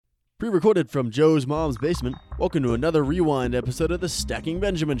Pre-recorded from Joe's mom's basement, welcome to another Rewind episode of the Stacking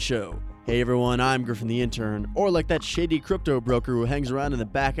Benjamin Show. Hey everyone, I'm Griffin the Intern, or like that shady crypto broker who hangs around in the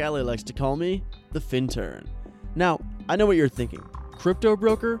back alley likes to call me, the Fintern. Now, I know what you're thinking. Crypto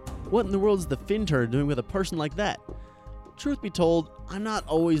broker? What in the world is the Fintern doing with a person like that? Truth be told, I'm not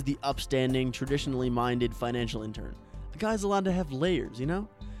always the upstanding, traditionally minded financial intern. The guy's allowed to have layers, you know?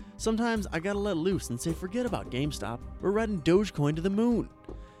 Sometimes I gotta let loose and say forget about GameStop, we're riding Dogecoin to the moon.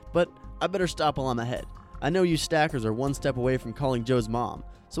 But I better stop while I'm ahead. I know you stackers are one step away from calling Joe's mom,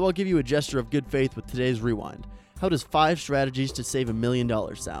 so I'll give you a gesture of good faith with today's Rewind. How does 5 strategies to save $1 million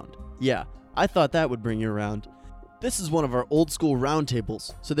sound? Yeah, I thought that would bring you around. This is one of our old school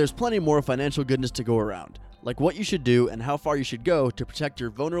roundtables, so there's plenty more financial goodness to go around, like what you should do and how far you should go to protect your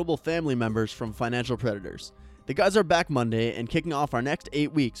vulnerable family members from financial predators. The guys are back Monday and kicking off our next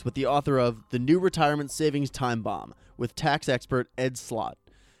 8 weeks with the author of The New Retirement Savings Time Bomb with tax expert Ed Slott.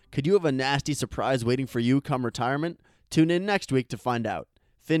 Could you have a nasty surprise waiting for you come retirement? Tune in next week to find out.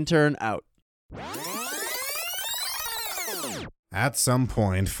 Fintern out. At some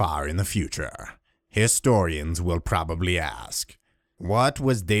point far in the future, historians will probably ask, what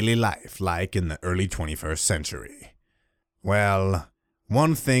was daily life like in the early 21st century? Well,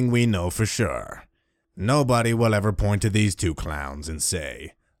 one thing we know for sure. Nobody will ever point to these two clowns and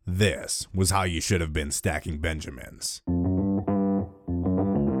say, this was how you should have been stacking Benjamins.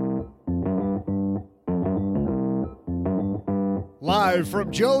 Live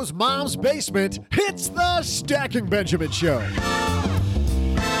from Joe's mom's basement, it's the Stacking Benjamin Show.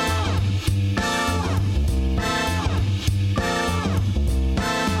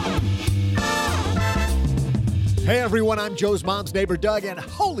 Hey everyone, I'm Joe's mom's neighbor Doug, and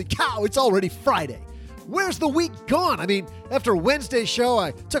holy cow, it's already Friday. Where's the week gone? I mean, after Wednesday's show,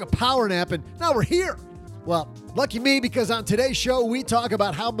 I took a power nap, and now we're here. Well, lucky me, because on today's show, we talk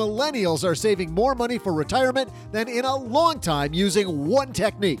about how millennials are saving more money for retirement than in a long time using one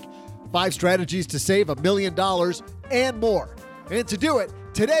technique. 5 strategies to save $1 million and more. And to do it,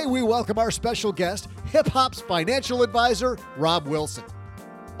 today we welcome our special guest, hip-hop's financial advisor, Rob Wilson.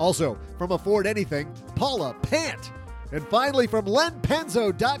 Also, from Afford Anything, Paula Pant. And finally, from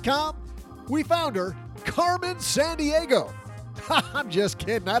lenpenzo.com, we found her, Carmen Sandiego. I'm just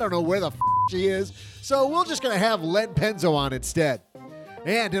kidding. I don't know where the she is, so we're just going to have Len Penzo on instead.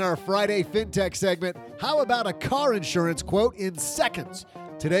 And in our Friday FinTech segment, how about a car insurance quote in seconds?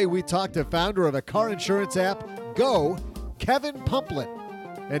 Today we talked to founder of a car insurance app, Go, Kevin Pumplin.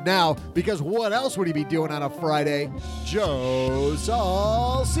 And now, because what else would he be doing on a Friday? Joe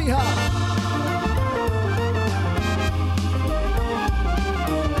Saul-Sehy.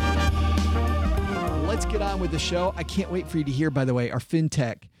 Let's get on with the show. I can't wait for you to hear, by the way, our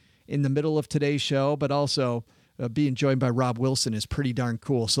FinTech in the middle of today's show, but also being joined by Rob Wilson is pretty darn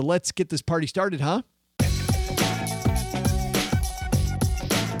cool. So let's get this party started, huh?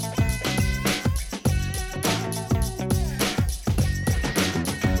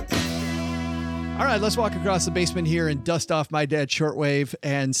 All right, let's walk across the basement here and dust off my dad's shortwave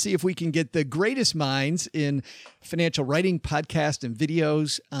and see if we can get the greatest minds in financial writing, podcast, and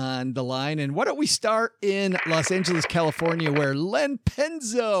videos on the line. And why don't we start in Los Angeles, California, where Len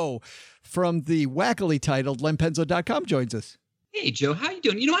Penzo from the wackily titled lenpenzo.com joins us. Hey, Joe, how you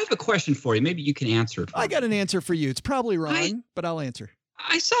doing? You know, I have a question for you. Maybe you can answer it. I got an answer for you. It's probably wrong, but I'll answer.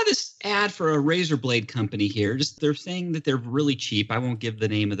 I saw this ad for a razor blade company here. They're saying that they're really cheap. I won't give the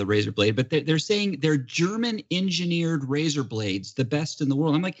name of the razor blade, but they're saying they're German engineered razor blades, the best in the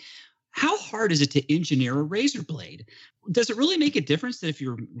world. I'm like, how hard is it to engineer a razor blade? Does it really make a difference that if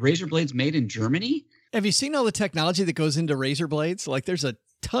your razor blade's made in Germany? Have you seen all the technology that goes into razor blades? Like there's a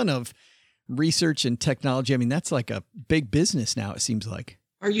ton of research and technology. I mean, that's like a big business now, it seems like.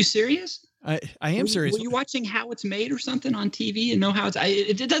 Are you serious? I am serious. Were you watching how it's made or something on TV and know how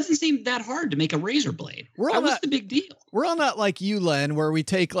it doesn't seem that hard to make a razor blade. What's the big deal? We're all not like you, Len, where we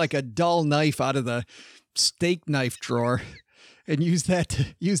take like a dull knife out of the steak knife drawer and use that to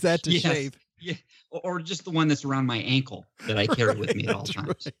yes. shave. Yeah. Or just the one that's around my ankle that I carry with me at all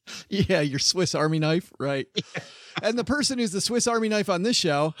times. Right. Yeah, your Swiss Army knife, right? Yeah. And the person who's the Swiss Army knife on this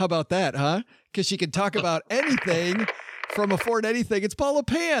show, how about that, huh? Because she can talk about anything from Afford Anything. It's Paula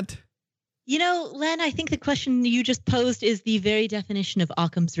Pant. You know, Len, I think the question you just posed is the very definition of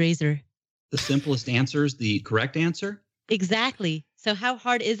Occam's razor. The simplest answer is the correct answer? Exactly. So how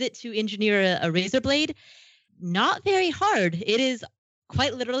hard is it to engineer a razor blade? Not very hard. It is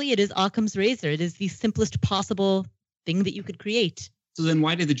quite literally, it is Occam's razor. It is the simplest possible thing that you could create. So then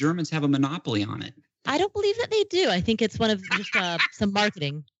why do the Germans have a monopoly on it? I don't believe that they do. I think it's one of just some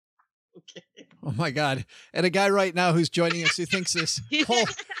marketing. Okay. Oh my God. And a guy right now who's joining us who thinks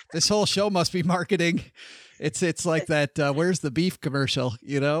this whole show must be marketing. It's like that Where's the Beef commercial,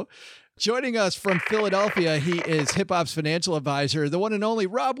 you know? Joining us from Philadelphia, he is Hip Hop's financial advisor. The one and only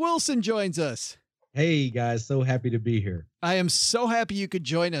Rob Wilson joins us. Hey guys, so happy to be here. I am so happy you could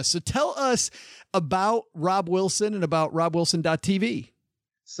join us. So tell us about Rob Wilson and about robwilson.tv.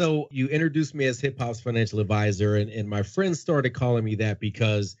 So you introduced me as Hip Hop's financial advisor, and my friends started calling me that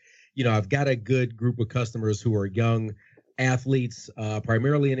because, you know, I've got a good group of customers who are young athletes,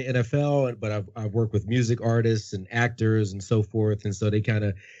 primarily in the NFL, but I've worked with music artists and actors and so forth. And so they kind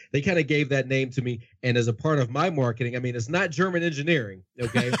of gave that name to me. And as a part of my marketing, I mean, it's not German engineering,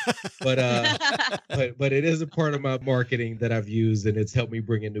 okay, but it is a part of my marketing that I've used, and it's helped me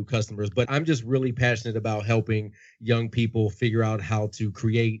bring in new customers. But I'm just really passionate about helping young people figure out how to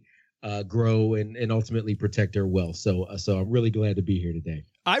create, grow, and ultimately protect their wealth. So I'm really glad to be here today.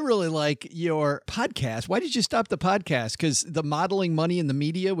 I really like your podcast. Why did you stop the podcast? Because the Modeling Money in the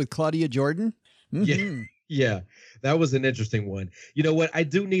Media with Claudia Jordan? Mm-hmm. Yeah, that was an interesting one. You know what? I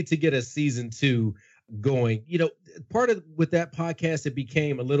do need to get a season 2 going. You know, part of with that podcast, it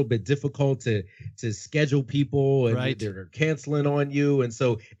became a little bit difficult to schedule people, and right. They're canceling on you. And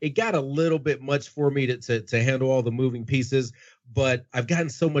so it got a little bit much for me to handle all the moving pieces. But I've gotten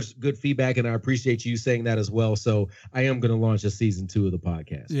so much good feedback, and I appreciate you saying that as well. So I am going to launch a season 2 of the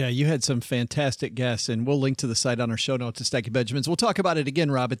podcast. Yeah, you had some fantastic guests, and we'll link to the site on our show notes at Stacking Benjamins. We'll talk about it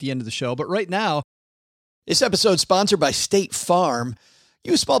again, Rob, at the end of the show. But right now, this episode is sponsored by State Farm.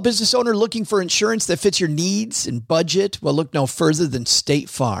 You a small business owner looking for insurance that fits your needs and budget? Well, look no further than State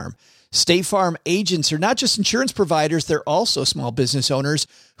Farm. State Farm agents are not just insurance providers, they're also small business owners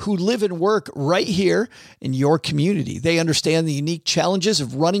who live and work right here in your community. They understand the unique challenges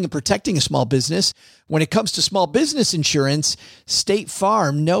of running and protecting a small business. When it comes to small business insurance, State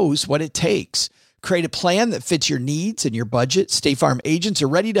Farm knows what it takes. Create a plan that fits your needs and your budget. State Farm agents are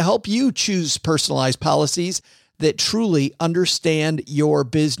ready to help you choose personalized policies that truly understand your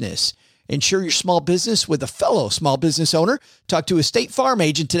business. Insure your small business with a fellow small business owner. Talk to a State Farm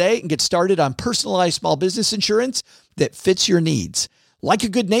agent today and get started on personalized small business insurance that fits your needs. Like a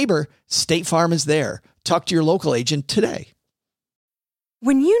good neighbor, State Farm is there. Talk to your local agent today.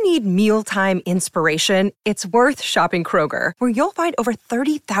 When you need mealtime inspiration, it's worth shopping Kroger, where you'll find over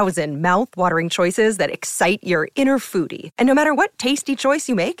 30,000 mouth-watering choices that excite your inner foodie. And no matter what tasty choice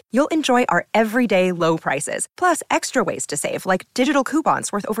you make, you'll enjoy our everyday low prices, plus extra ways to save, like digital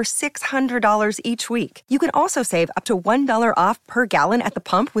coupons worth over $600 each week. You can also save up to $1 off per gallon at the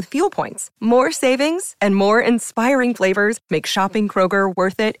pump with fuel points. More savings and more inspiring flavors make shopping Kroger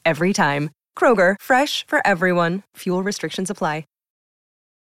worth it every time. Kroger, fresh for everyone. Fuel restrictions apply.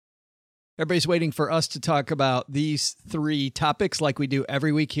 Everybody's waiting for us to talk about these 3 topics like we do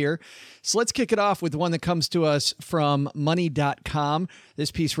every week here. So let's kick it off with one that comes to us from money.com. This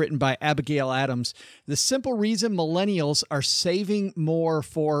piece written by Abigail Adams. The simple reason millennials are saving more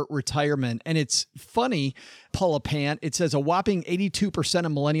for retirement. And it's funny, Paula Pant, it says a whopping 82%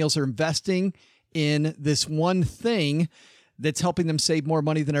 of millennials are investing in this one thing that's helping them save more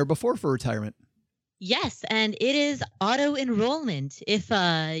money than ever before for retirement. Yes, and it is auto enrollment. If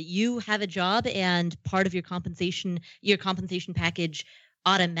you have a job and part of your compensation package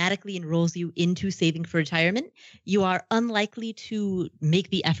automatically enrolls you into saving for retirement, you are unlikely to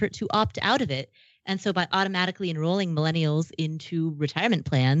make the effort to opt out of it. And so by automatically enrolling millennials into retirement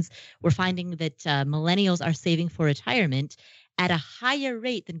plans, we're finding that millennials are saving for retirement at a higher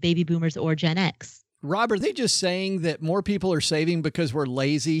rate than baby boomers or Gen X. Rob, are they just saying that more people are saving because we're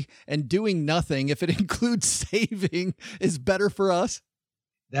lazy and doing nothing, if it includes saving, is better for us?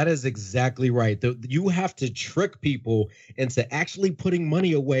 That is exactly right. You have to trick people into actually putting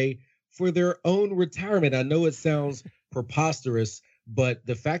money away for their own retirement. I know it sounds preposterous, but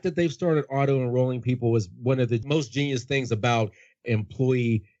the fact that they've started auto-enrolling people is one of the most genius things about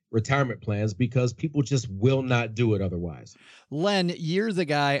employee retirement plans, because people just will not do it otherwise. Len, you're the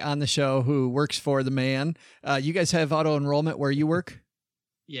guy on the show who works for the man. You guys have auto enrollment where you work?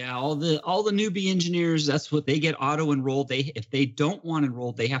 Yeah, all the newbie engineers, that's what they get auto enrolled. If they don't want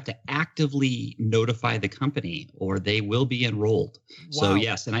enrolled, they have to actively notify the company or they will be enrolled. Wow. So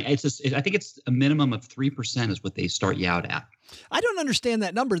yes, and I think it's a minimum of 3% is what they start you out at. I don't understand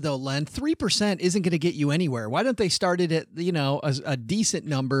that number though, Len. 3% isn't going to get you anywhere. Why don't they start it at, a decent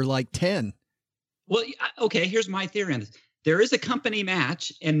number like 10? Well, okay, here's my theory on this. There is a company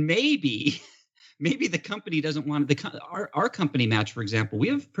match, and maybe the company doesn't want our company match, for example. We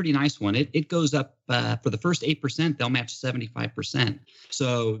have a pretty nice one. It goes up for the first 8%, they'll match 75%.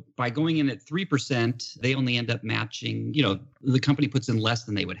 So by going in at 3%, they only end up matching, the company puts in less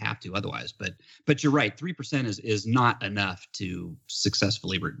than they would have to otherwise. But you're right, 3% is not enough to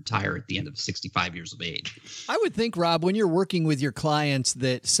successfully retire at the end of 65 years of age. I would think, Rob, when you're working with your clients,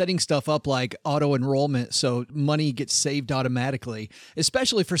 that setting stuff up like auto enrollment so money gets saved automatically,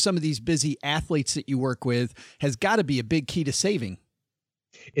 especially for some of these busy athletes that you work with, has got to be a big key to saving.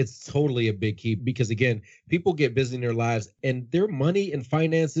 It's totally a big key because, again, people get busy in their lives and their money and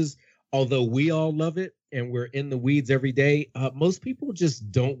finances, although we all love it and we're in the weeds every day, most people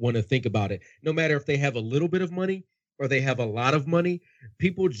just don't want to think about it. No matter if they have a little bit of money or they have a lot of money,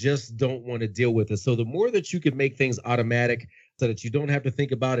 people just don't want to deal with it. So the more that you can make things automatic so that you don't have to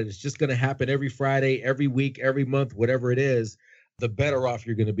think about it, it's just going to happen every Friday, every week, every month, whatever it is, the better off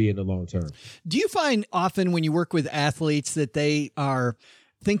you're going to be in the long term. Do you find often when you work with athletes that they are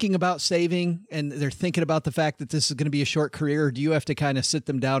thinking about saving and they're thinking about the fact that this is going to be a short career, or do you have to kind of sit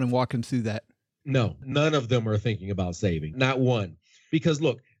them down and walk them through that? No, none of them are thinking about saving. Not one. Because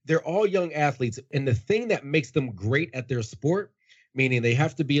look, they're all young athletes. And the thing that makes them great at their sport, meaning they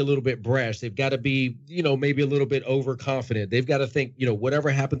have to be a little bit brash. They've got to be, maybe a little bit overconfident. They've got to think, whatever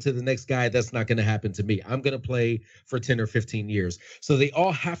happened to the next guy, that's not going to happen to me. I'm going to play for 10 or 15 years. So they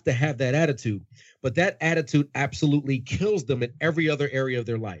all have to have that attitude. But that attitude absolutely kills them in every other area of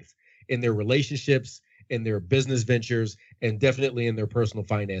their life, in their relationships, in their business ventures, and definitely in their personal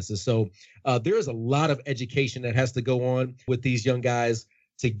finances. So there is a lot of education that has to go on with these young guys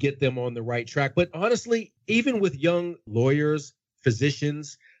to get them on the right track. But honestly, even with young lawyers,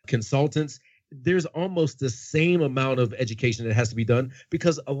 physicians, consultants, there's almost the same amount of education that has to be done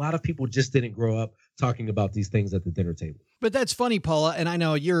because a lot of people just didn't grow up talking about these things at the dinner table. But that's funny, Paula, and I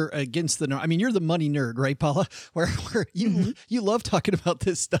know you're against the nerd. I mean, you're the money nerd, right, Paula? Where you love talking about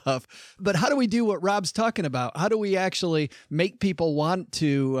this stuff. But how do we do what Rob's talking about? How do we actually make people want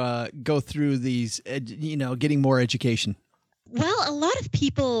to go through these, getting more education? Well, a lot of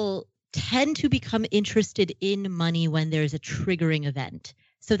people tend to become interested in money when there's a triggering event.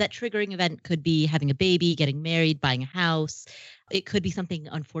 So that triggering event could be having a baby, getting married, buying a house. It could be something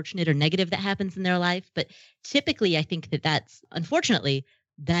unfortunate or negative that happens in their life. But typically, I think unfortunately,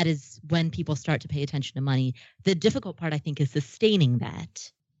 that is when people start to pay attention to money. The difficult part, I think, is sustaining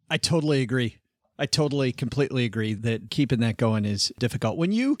that. I totally agree. I totally, completely agree that keeping that going is difficult.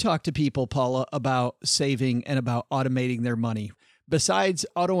 When you talk to people, Paula, about saving and about automating their money, besides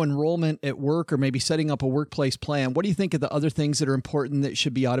auto enrollment at work or maybe setting up a workplace plan, what do you think of the other things that are important that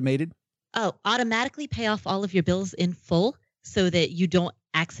should be automated? Oh, automatically pay off all of your bills in full so that you don't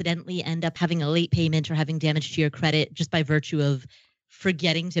accidentally end up having a late payment or having damage to your credit just by virtue of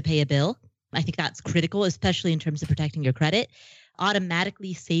forgetting to pay a bill. I think that's critical, especially in terms of protecting your credit.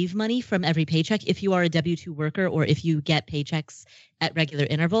 Automatically save money from every paycheck if you are a W-2 worker or if you get paychecks at regular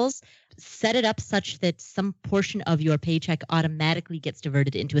intervals. Set it up such that some portion of your paycheck automatically gets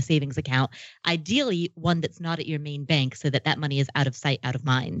diverted into a savings account, ideally one that's not at your main bank so that money is out of sight, out of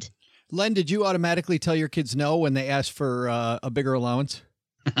mind. Len, did you automatically tell your kids no when they asked for a bigger allowance?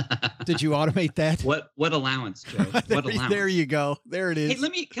 Did you automate that? What allowance, Joe? What allowance? There you go. There it is.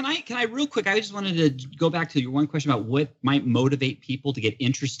 Hey, can I real quick? I just wanted to go back to your one question about what might motivate people to get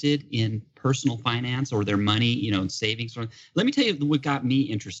interested in personal finance or their money, and savings. Let me tell you what got me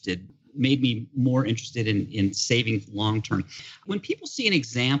interested, made me more interested in saving long term. When people see an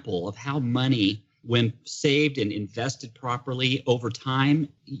example of how money, when saved and invested properly over time,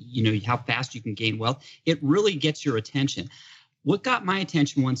 how fast you can gain wealth, it really gets your attention. What got my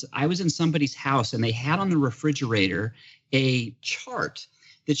attention once, I was in somebody's house and they had on the refrigerator a chart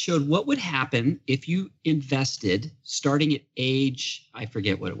that showed what would happen if you invested starting at age, I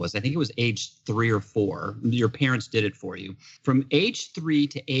forget what it was. I think it was age 3 or 4. Your parents did it for you. From age 3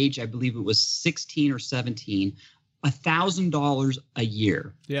 to age, I believe it was 16 or 17, $1,000 a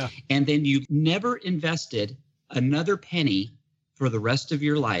year. Yeah. And then you never invested another penny for the rest of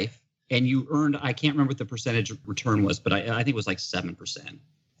your life. And you earned, I can't remember what the percentage return was, but I think it was like 7%,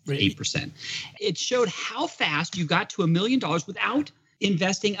 8%. It showed how fast you got to $1 million without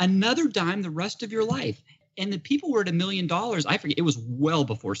investing another dime the rest of your life. And the people were at $1 million, I forget, it was well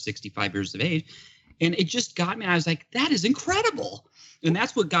before 65 years of age. And it just got me, I was like, that is incredible. And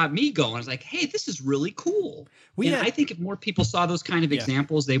that's what got me going. I was like, hey, this is really cool. I think if more people saw those kind of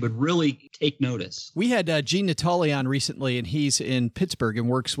examples, they would really take notice. We had Gene Natali on recently, and he's in Pittsburgh and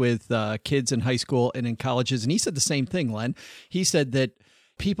works with kids in high school and in colleges. And he said the same thing, Len. He said that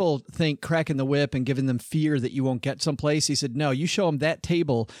people think cracking the whip and giving them fear that you won't get someplace. He said, no, you show them that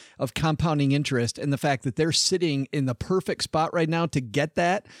table of compounding interest and the fact that they're sitting in the perfect spot right now to get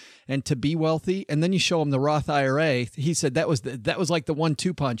that and to be wealthy. And then you show them the Roth IRA. He said that was like the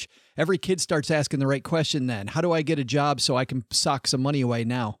 1-2 punch. Every kid starts asking the right question then. How do I get a job so I can sock some money away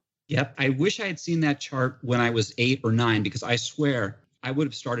now? Yep. I wish I had seen that chart when I was 8 or 9, because I swear I would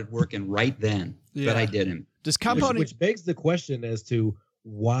have started working right then, but I didn't. Does compounding, which begs the question as to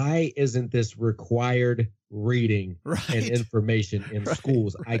why isn't this required reading and information in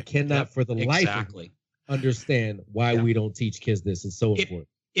schools? I cannot for the life of me understand why we don't teach kids this. It's so important.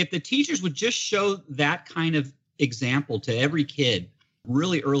 If the teachers would just show that kind of example to every kid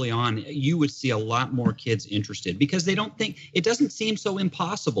really early on, you would see a lot more kids interested, because they don't think, it doesn't seem so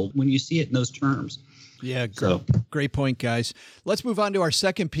impossible when you see it in those terms. Yeah, great point, guys. Let's move on to our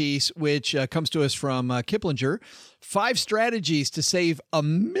second piece, which comes to us from Kiplinger. 5 strategies to save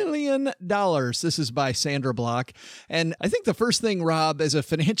 $1 million. This is by Sandra Block. And I think the first thing, Rob, as a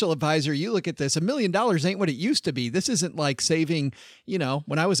financial advisor, you look at this, $1 million ain't what it used to be. This isn't like saving,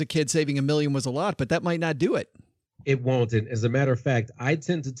 when I was a kid, saving $1 million was a lot, but that might not do it. It won't. And as a matter of fact, I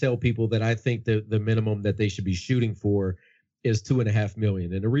tend to tell people that I think the minimum that they should be shooting for is $2.5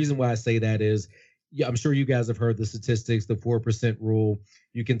 million. And the reason why I say that is, I'm sure you guys have heard the statistics, the 4% rule.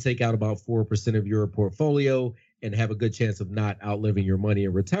 You can take out about 4% of your portfolio and have a good chance of not outliving your money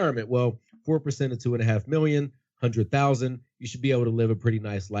in retirement. Well, 4% of $2.5 million, 100,000, you should be able to live a pretty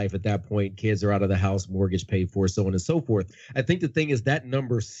nice life at that point. Kids are out of the house, mortgage paid for, so on and so forth. I think the thing is that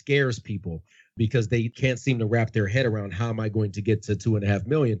number scares people because they can't seem to wrap their head around, how am I going to get to $2.5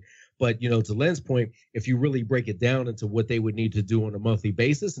 million? But, to Len's point, if you really break it down into what they would need to do on a monthly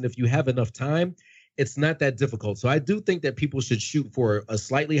basis, and if you have enough time, it's not that difficult. So I do think that people should shoot for a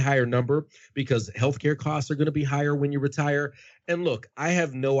slightly higher number, because healthcare costs are going to be higher when you retire. And look, I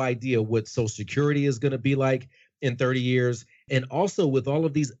have no idea what Social Security is going to be like in 30 years. And also with all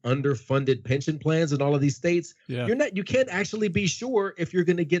of these underfunded pension plans in all of these states, you can't actually be sure if you're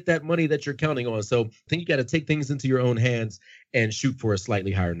going to get that money that you're counting on. So I think you got to take things into your own hands and shoot for a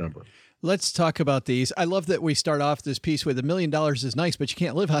slightly higher number. Let's talk about these. I love that we start off this piece with $1 million is nice, but you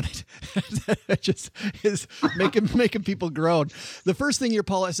can't live on it. It just is making people groan. The first thing your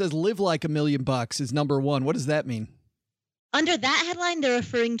Paula says, live like $1 million is number 1. What does that mean? Under that headline, they're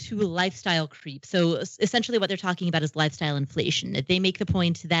referring to lifestyle creep. So essentially what they're talking about is lifestyle inflation. They make the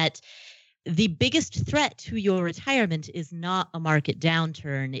point that the biggest threat to your retirement is not a market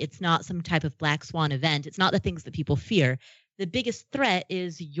downturn. It's not some type of black swan event. It's not the things that people fear. The biggest threat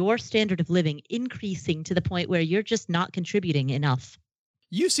is your standard of living increasing to the point where you're just not contributing enough.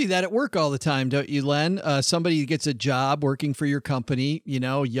 You see that at work all the time, don't you, Len? Somebody gets a job working for your company,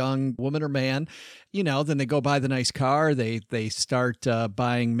 young woman or man, then they go buy the nice car. They start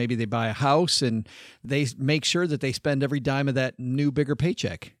buying, maybe they buy a house, and they make sure that they spend every dime of that new, bigger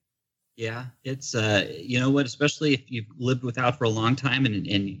paycheck. Yeah, it's especially if you've lived without for a long time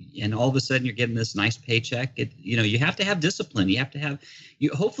and all of a sudden you're getting this nice paycheck. You have to have discipline. You have to have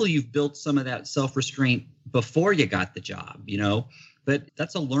hopefully you've built some of that self-restraint before you got the job, but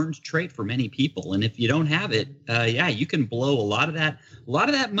that's a learned trait for many people. And if you don't have it, you can blow a lot of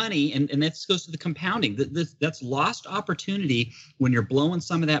that money. And this goes to the compounding. That's lost opportunity when you're blowing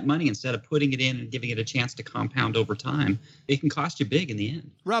some of that money instead of putting it in and giving it a chance to compound over time. It can cost you big in the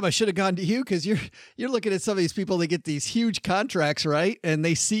end. Rob, I should have gone to you, because you're looking at some of these people that get these huge contracts, right? And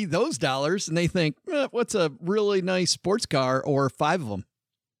they see those dollars and they think, what's a really nice sports car, or 5 of them?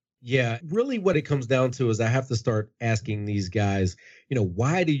 Yeah, really what it comes down to is I have to start asking these guys,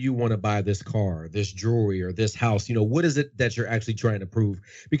 why do you want to buy this car, this jewelry, or this house? What is it that you're actually trying to prove?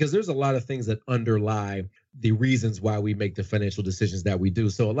 Because there's a lot of things that underlie the reasons why we make the financial decisions that we do.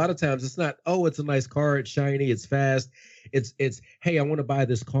 So a lot of times it's not, oh, it's a nice car, it's shiny, it's fast. It's hey, I want to buy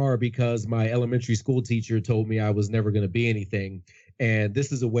this car because my elementary school teacher told me I was never going to be anything. And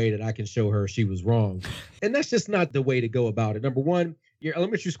this is a way that I can show her she was wrong. And that's just not the way to go about it. Number one, your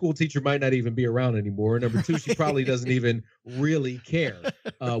elementary school teacher might not even be around anymore. Number 2, she probably doesn't even really care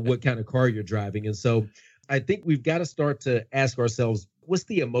what kind of car you're driving. And so I think we've got to start to ask ourselves, what's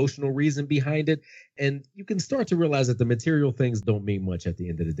the emotional reason behind it? And you can start to realize that the material things don't mean much at the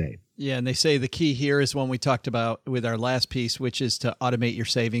end of the day. Yeah, and they say the key here is one we talked about with our last piece, which is to automate your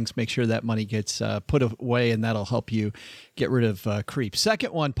savings, make sure that money gets put away, and that'll help you get rid of creep.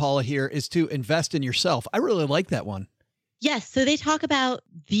 Second one, Paula, here is to invest in yourself. I really like that one. Yes. So they talk about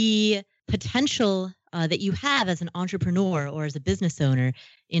the potential that you have as an entrepreneur or as a business owner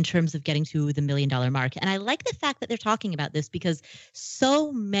in terms of getting to the $1 million mark. And I like the fact that they're talking about this, because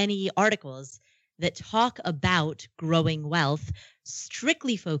so many articles that talk about growing wealth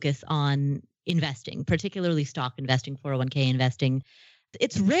strictly focus on investing, particularly stock investing, 401k investing.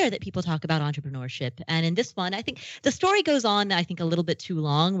 It's rare that people talk about entrepreneurship. And in this one, I think the story goes on, I think, a little bit too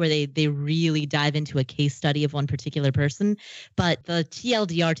long, where they really dive into a case study of one particular person. But the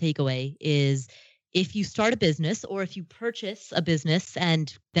TLDR takeaway is, if you start a business or if you purchase a business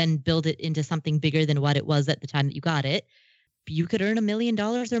and then build it into something bigger than what it was at the time that you got it, you could earn $1 million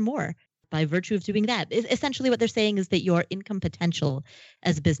or more by virtue of doing that. Essentially, what they're saying is that your income potential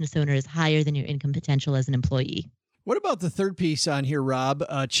as a business owner is higher than your income potential as an employee. What about the third piece on here, Rob?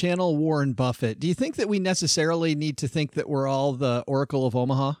 Channel Warren Buffett. Do you think that we necessarily need to think that we're all the Oracle of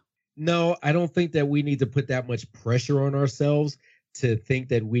Omaha? No, I don't think that we need to put that much pressure on ourselves to think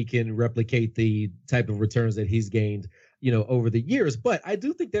that we can replicate the type of returns that he's gained, over the years. But I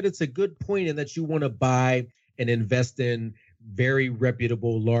do think that it's a good point in that you want to buy and invest in very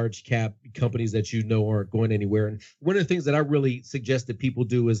reputable large cap companies that aren't going anywhere. And one of the things that I really suggest that people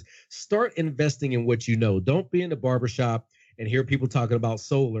do is start investing in what you know. Don't be in the barbershop and hear people talking about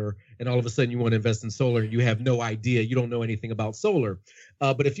solar, and all of a sudden you want to invest in solar and you have no idea. You don't know anything about solar.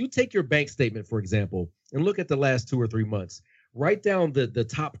 But if you take your bank statement, for example, and look at the last 2 or 3 months, write down the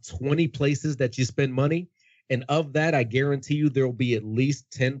top 20 places that you spend money. And of that, I guarantee you there will be at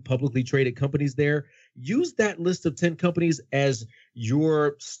least 10 publicly traded companies there. Use that list of 10 companies as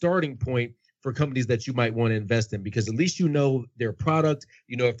your starting point for companies that you might want to invest in, because at least you know their product,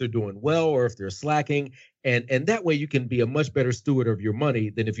 if they're doing well or if they're slacking. And that way you can be a much better steward of your money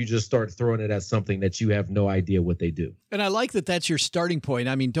than if you just start throwing it at something that you have no idea what they do. And I like that that's your starting point.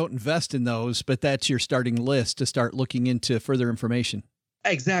 I mean, don't invest in those, but that's your starting list to start looking into further information.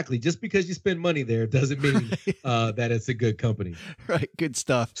 Exactly. Just because you spend money there doesn't mean that it's a good company. Right. Good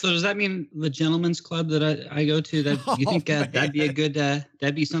stuff. So does that mean the gentleman's club that I go to, that you think that'd be a good,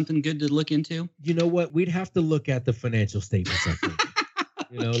 that'd be something good to look into? You know what? We'd have to look at the financial statements, I think.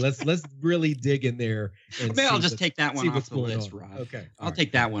 Let's really dig in there. And maybe I'll just take that one off the list, Rob. Okay. I'll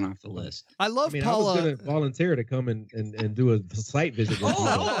take that one off the list. I love Paula. I was going to volunteer to come and do a site visit.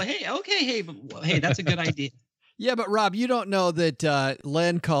 Hey, that's a good idea. Yeah, but Rob, you don't know that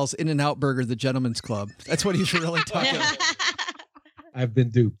Len calls In-N-Out Burger the gentleman's club. That's what he's really talking about. I've been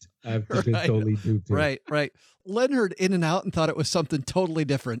duped. I've been totally duped. Here. Right. Len heard In-N-Out and thought it was something totally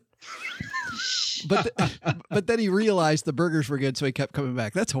different. But then he realized the burgers were good, so he kept coming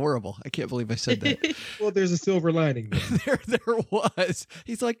back. That's horrible. I can't believe I said that. Well, there's a silver lining there. There was.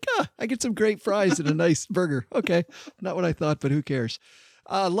 He's like, I get some great fries and a nice burger. Okay, not what I thought, but who cares?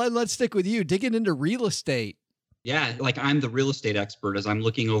 Len, let's stick with you. Digging into real estate. Yeah, like I'm the real estate expert as I'm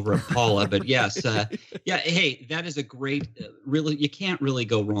looking over at Paula. But yes, hey, that is a great, really, you can't really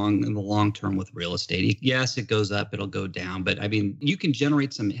go wrong in the long term with real estate. Yes, it goes up, it'll go down. But I mean, you can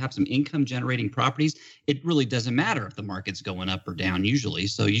have some income generating properties. It really doesn't matter if the market's going up or down usually.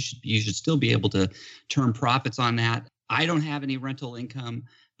 So you should still be able to turn profits on that. I don't have any rental income,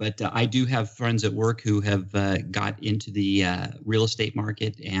 but I do have friends at work who have got into the real estate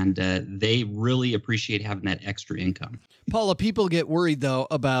market, and they really appreciate having that extra income. Paula, people get worried, though,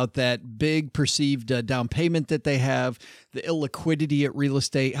 about that big perceived down payment that they have, the illiquidity at real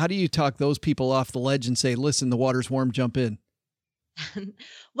estate. How do you talk those people off the ledge and say, listen, the water's warm, jump in?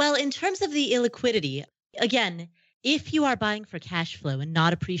 Well, in terms of the illiquidity, again, if you are buying for cash flow and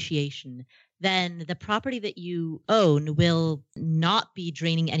not appreciation, then the property that you own will not be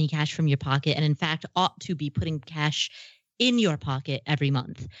draining any cash from your pocket, and in fact ought to be putting cash in your pocket every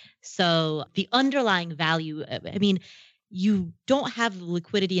month. So the underlying value, I mean, you don't have the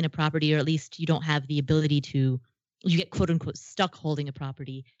liquidity in a property, or at least you don't have the ability to, you get quote unquote stuck holding a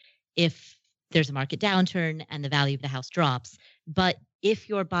property if there's a market downturn and the value of the house drops. But if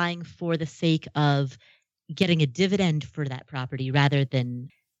you're buying for the sake of getting a dividend for that property rather than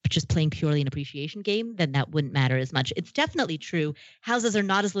just playing purely an appreciation game, then that wouldn't matter as much. It's definitely true. Houses are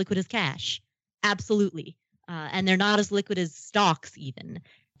not as liquid as cash. Absolutely. And they're not as liquid as stocks even.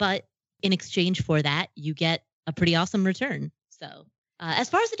 But in exchange for that, you get a pretty awesome return. So as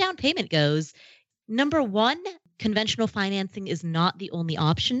far as the down payment goes, number one, conventional financing is not the only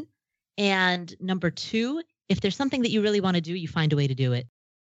option. And number two, if there's something that you really want to do, you find a way to do it.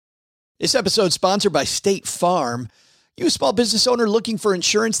 This episode is sponsored by State Farm. You a small business owner looking for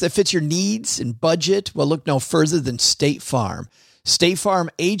insurance that fits your needs and budget? Well, look no further than State Farm. State Farm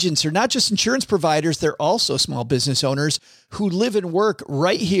agents are not just insurance providers, they're also small business owners who live and work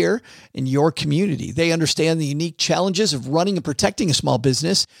right here in your community. They understand the unique challenges of running and protecting a small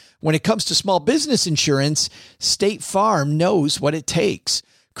business. When it comes to small business insurance, State Farm knows what it takes.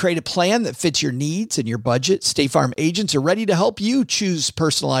 Create a plan that fits your needs and your budget. State Farm agents are ready to help you choose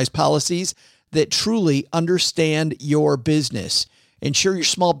personalized policies that truly understand your business. Insure your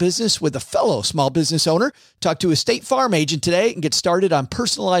small business with a fellow small business owner. Talk to a State Farm agent today and get started on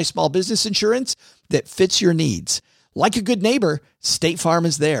personalized small business insurance that fits your needs. Like a good neighbor, State Farm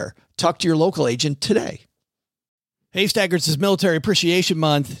is there. Talk to your local agent today. Hey, Stackers, is Military Appreciation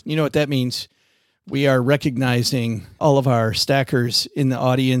Month. You know what that means. We are recognizing all of our stackers in the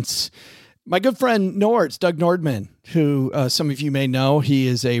audience. My good friend Nords, Doug Nordman, who some of you may know, he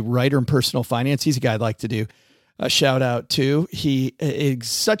is a writer in personal finance. He's a guy I'd like to do a shout out to. He is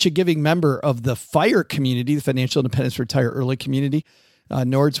such a giving member of the FIRE community, the Financial Independence Retire Early community.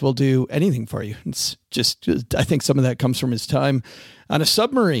 Nords will do anything for you. It's just, I think some of that comes from his time on a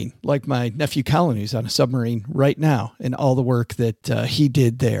submarine, like my nephew Colin, who's on a submarine right now, and all the work that he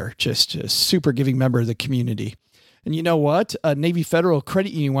did there. Just a super giving member of the community. And you know what? Navy Federal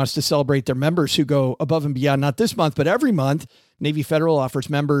Credit Union wants to celebrate their members who go above and beyond, not this month, but every month. Navy Federal offers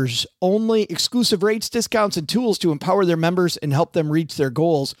members only exclusive rates, discounts, and tools to empower their members and help them reach their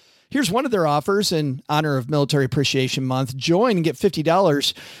goals. Here's one of their offers in honor of Military Appreciation Month. Join and get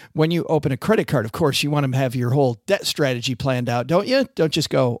 $50 when you open a credit card. Of course, you want to have your whole debt strategy planned out, don't you? Don't just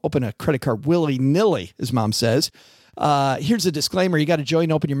go open a credit card willy-nilly, as Mom says. Here's a disclaimer. You got to join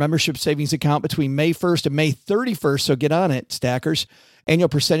and open your membership savings account between May 1st and May 31st. So get on it, stackers. Annual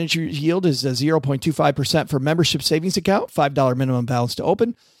percentage yield is 0.25% for membership savings account, $5 minimum balance to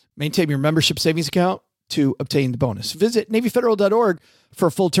open. Maintain your membership savings account to obtain the bonus. Visit NavyFederal.org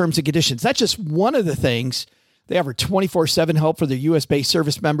for full terms and conditions. That's just one of the things. They offer 24/7 help for their U.S.-based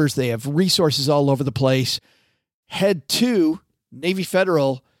service members. They have resources all over the place. Head to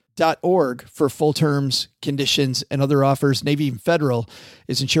NavyFederal.org for full terms, conditions, and other offers. Navy Federal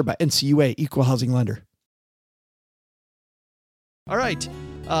is insured by NCUA, Equal Housing Lender. All right,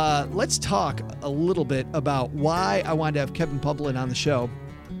 let's talk a little bit about why I wanted to have Kevin Pumplin on the show.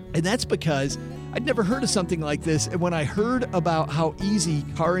 And that's because I'd never heard of something like this. And when I heard about how easy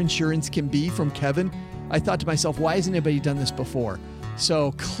car insurance can be from Kevin, I thought to myself, why hasn't anybody done this before?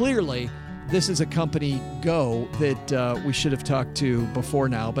 So clearly, this is a company, Go, that we should have talked to before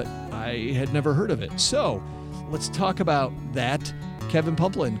now, but I had never heard of it. So let's talk about that. Kevin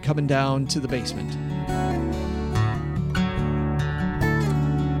Pumplin coming down to the basement.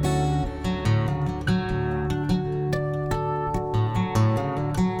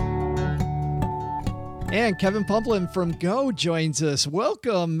 And Kevin Pumplin from Go joins us.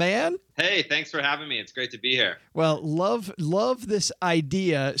 Welcome, man. Hey, thanks for having me. It's great to be here. Well, love this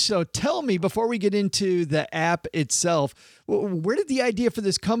idea. So tell me, before we get into the app itself, where did the idea for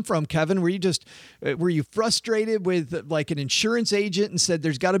this come from, Kevin? Were you frustrated with like an insurance agent and said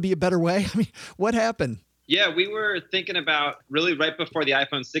there's got to be a better way? I mean, what happened? Yeah, we were thinking about really right before the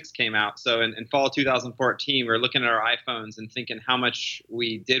iPhone 6 came out. So in fall 2014, we were looking at our iPhones and thinking how much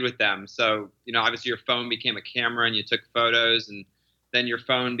we did with them. So, obviously your phone became a camera and you took photos, and then your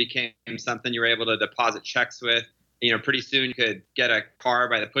phone became something you were able to deposit checks with. Pretty soon you could get a car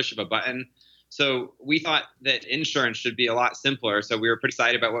by the push of a button. So we thought that insurance should be a lot simpler. So we were pretty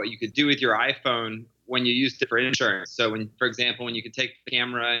excited about what you could do with your iPhone when you used it for insurance. So for example, when you could take the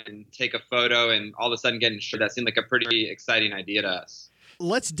camera and take a photo and all of a sudden get insured, that seemed like a pretty exciting idea to us.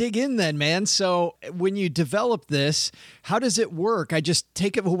 Let's dig in then, man. So when you develop this, how does it work? I just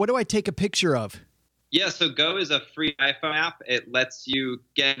take it. What do I take a picture of? Yeah, so Go is a free iPhone app. It lets you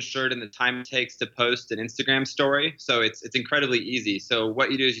get insured in the time it takes to post an Instagram story. So it's incredibly easy. So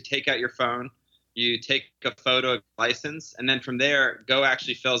what you do is you take out your phone, you take a photo of your license, and then from there, Go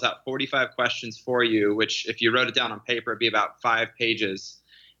actually fills out 45 questions for you, which if you wrote it down on paper, it'd be about 5 pages.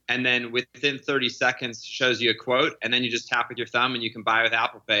 And then within 30 seconds, shows you a quote, and then you just tap with your thumb and you can buy with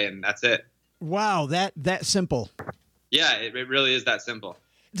Apple Pay, and that's it. Wow, that simple. Yeah, it really is that simple.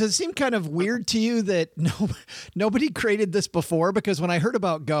 Does it seem kind of weird to you that nobody created this before? Because when I heard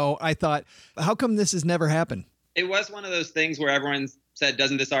about Go, I thought, how come this has never happened? It was one of those things where everyone said,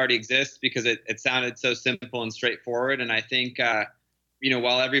 doesn't this already exist? Because it sounded so simple and straightforward. And I think,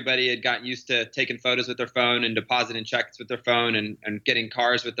 while everybody had gotten used to taking photos with their phone and depositing checks with their phone and getting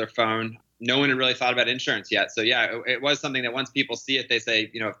cars with their phone, no one had really thought about insurance yet. So yeah, it was something that once people see it, they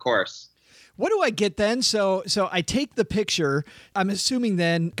say, of course. What do I get then? So I take the picture. I'm assuming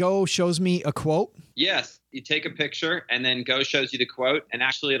then Go shows me a quote. Yes. You take a picture and then Go shows you the quote, and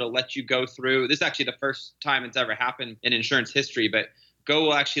actually it'll let you go through. This is actually the first time it's ever happened in insurance history, but Go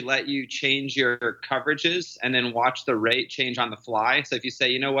will actually let you change your coverages and then watch the rate change on the fly. So if you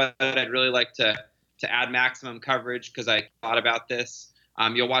say, you know what, I'd really like to add maximum coverage because I thought about this,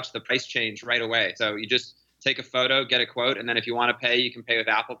 you'll watch the price change right away. So you just take a photo, get a quote, and then if you want to pay, you can pay with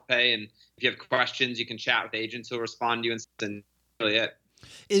Apple Pay. And if you have questions, you can chat with agents who'll respond to you, and that's really it.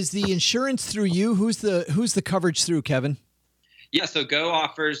 Is the insurance through you? Who's the coverage through, Kevin? Yeah, so Go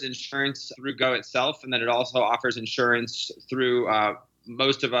offers insurance through Go itself, and then it also offers insurance through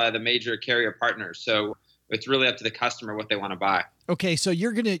most of the major carrier partners. So it's really up to the customer what they want to buy. Okay, so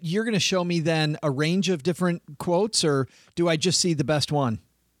you're gonna show me then a range of different quotes, or do I just see the best one?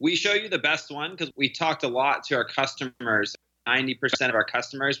 We show you the best one because we talked a lot to our customers. 90% of our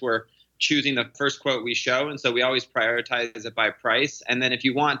customers were choosing the first quote we show, and so we always prioritize it by price. And then if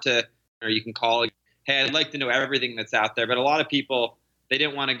you want to, or you can call, hey, I'd like to know everything that's out there. But a lot of people, they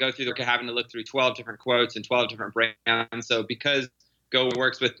didn't want to go through having to look through 12 different quotes and 12 different brands. So because Go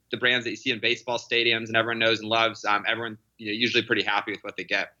works with the brands that you see in baseball stadiums and everyone knows and loves, everyone usually pretty happy with what they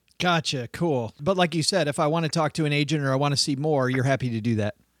get. Gotcha. Cool. But like you said, if I want to talk to an agent or I want to see more, you're happy to do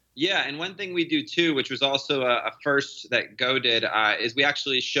that. Yeah, and one thing we do too, which was also a first that Go did, is we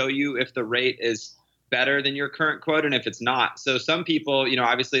actually show you if the rate is better than your current quote and if it's not. So some people,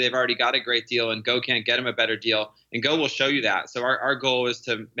 obviously they've already got a great deal and Go can't get them a better deal, and Go will show you that. So our goal is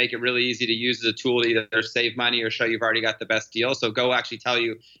to make it really easy to use as a tool to either save money or show you've already got the best deal. So Go will actually tell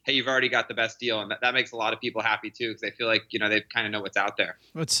you, hey, you've already got the best deal. And that makes a lot of people happy too, because they feel like, they kind of know what's out there.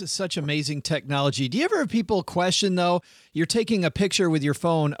 It's such amazing technology. Do you ever have people question though, you're taking a picture with your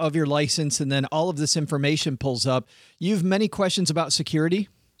phone of your license and then all of this information pulls up. You have many questions about security?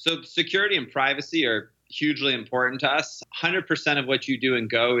 So security and privacy are hugely important to us. 100% of what you do in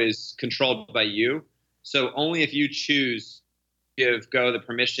Go is controlled by you. So only if you choose to give Go the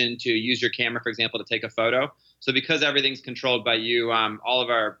permission to use your camera, for example, to take a photo. So because everything's controlled by you, all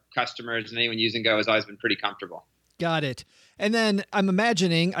of our customers and anyone using Go has always been pretty comfortable. Got it. And then I'm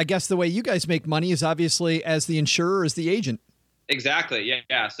imagining, I guess the way you guys make money is obviously as the insurer, as the agent. Exactly.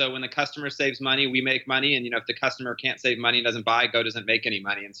 Yeah. So when the customer saves money, we make money. And, if the customer can't save money and doesn't buy, Go doesn't make any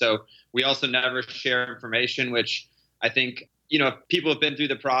money. And so we also never share information, which I think, if people have been through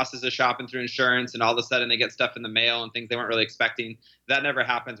the process of shopping through insurance and all of a sudden they get stuff in the mail and things they weren't really expecting, that never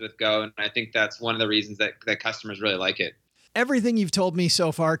happens with Go. And I think that's one of the reasons that customers really like it. Everything you've told me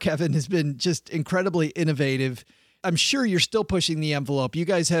so far, Kevin, has been just incredibly innovative. I'm sure you're still pushing the envelope. You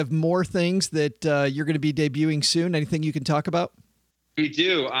guys have more things that you're going to be debuting soon. Anything you can talk about? We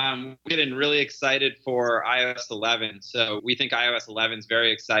do. We're getting really excited for iOS 11. So we think iOS 11 is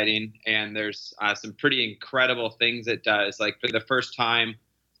very exciting, and there's some pretty incredible things it does. Like for the first time,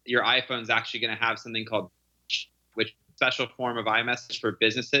 your iPhone's actually going to have something called, which is a special form of iMessage for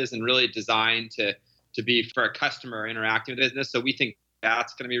businesses and really designed to be for a customer interacting with business. So we think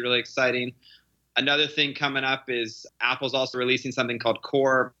that's going to be really exciting. Another thing coming up is Apple's also releasing something called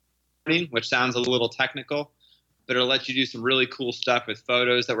Core, which sounds a little technical, but it'll let you do some really cool stuff with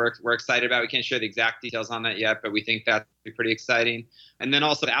photos that we're excited about. We can't share the exact details on that yet, but we think that'll be pretty exciting. And then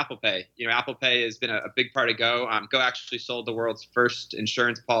also Apple Pay. Apple Pay has been a big part of Go. Go actually sold the world's first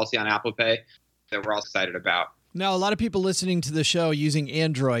insurance policy on Apple Pay that we're all excited about. Now, a lot of people listening to the show using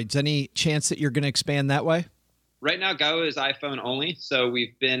Androids. Any chance that you're going to expand that way? Right now, Go is iPhone only. So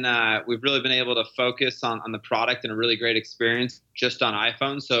we've really been able to focus on the product and a really great experience just on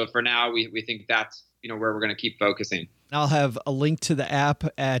iPhone. So for now, we think that's where we're going to keep focusing. I'll have a link to the app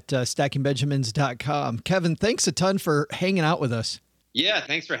at stackingbenjamins.com. Kevin, thanks a ton for hanging out with us. Yeah,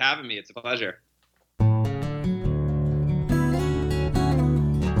 thanks for having me. It's a pleasure.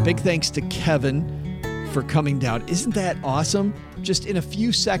 Big thanks to Kevin for coming down. Isn't that awesome? Just in a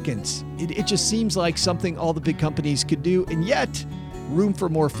few seconds, it just seems like something all the big companies could do, and yet room for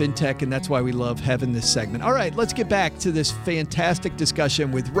more fintech, and that's why we love having this segment. All right, let's get back to this fantastic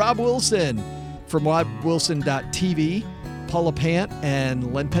discussion with Rob Wilson from RobWilson.tv, Paula Pant,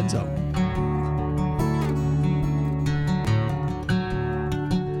 and Len Penzo.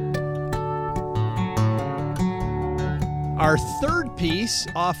 Our third piece,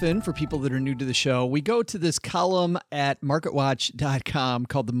 often for people that are new to the show, we go to this column at marketwatch.com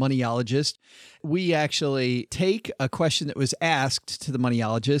called The Moneyologist. We actually take a question that was asked to the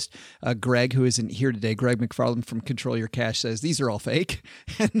Moneyologist. Greg, who isn't here today, Greg McFarland from Control Your Cash, says these are all fake.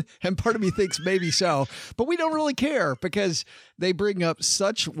 And part of me thinks maybe so, but we don't really care because they bring up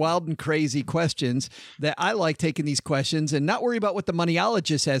such wild and crazy questions that I like taking these questions and not worry about what the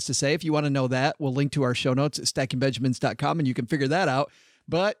Moneyologist has to say. If you want to know that, we'll link to our show notes at stackingbenjamins.com and you can figure that out.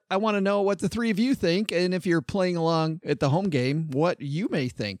 But I want to know what the three of you think. And if you're playing along at the home game, what you may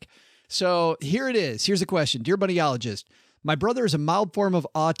think. So here it is. Here's a question. Dear Moneyologist, my brother is a mild form of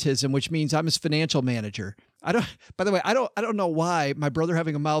autism, which means I'm his financial manager. By the way, I don't know why my brother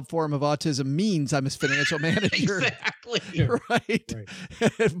having a mild form of autism means I'm his financial manager. Exactly. Right.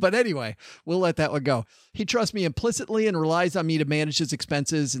 But anyway, we'll let that one go. He trusts me implicitly and relies on me to manage his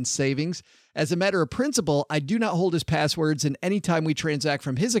expenses and savings. As a matter of principle, I do not hold his passwords, and anytime we transact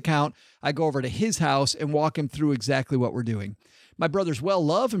from his account, I go over to his house and walk him through exactly what we're doing. My brother's well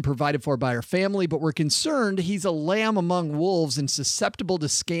loved and provided for by our family, but we're concerned he's a lamb among wolves and susceptible to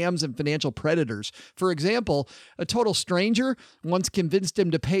scams and financial predators. For example, a total stranger once convinced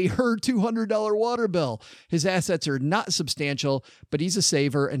him to pay her $200 water bill. His assets are not substantial, but he's a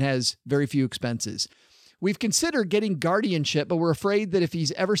saver and has very few expenses. We've considered getting guardianship, but we're afraid that if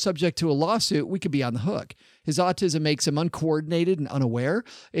he's ever subject to a lawsuit, we could be on the hook. His autism makes him uncoordinated and unaware.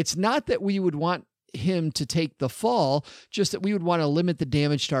 It's not that we would want him to take the fall, just that we would want to limit the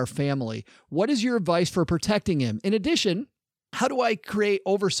damage to our family. What is your advice for protecting him? In addition, how do I create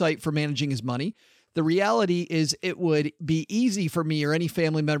oversight for managing his money? The reality is it would be easy for me or any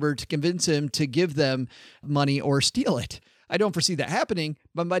family member to convince him to give them money or steal it. I don't foresee that happening,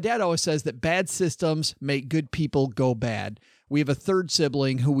 but my dad always says that bad systems make good people go bad. We have a third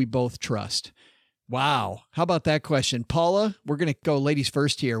sibling who we both trust. Wow. How about that question? Paula, we're going to go ladies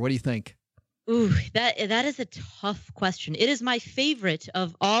first here. What do you think? Ooh, that is a tough question. It is my favorite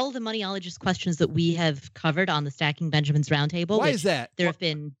of all the moneyologist questions that we have covered on the Stacking Benjamins Roundtable. Why is that? There have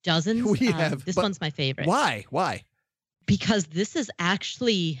been dozens. This one's my favorite. Why? Because this is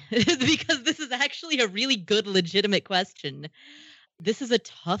actually a really good, legitimate question. This is a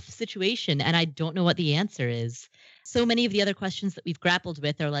tough situation, and I don't know what the answer is. So many of the other questions that we've grappled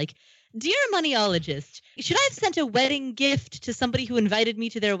with are like, dear moneyologist, should I have sent a wedding gift to somebody who invited me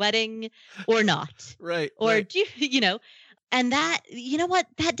to their wedding or not? Right. Or right. do you and that, you know what?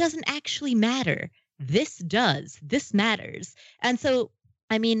 That doesn't actually matter. This does. This matters. And so,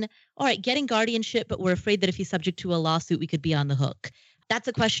 I mean, all right, getting guardianship, but we're afraid that if he's subject to a lawsuit, we could be on the hook. That's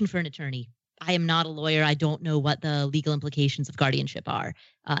a question for an attorney. I am not a lawyer. I don't know what the legal implications of guardianship are.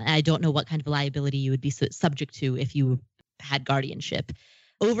 I don't know what kind of liability you would be subject to if you had guardianship.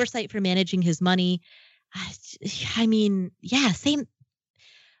 Oversight for managing his money. I mean, yeah, same.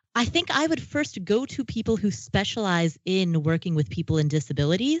 I think I would first go to people who specialize in working with people in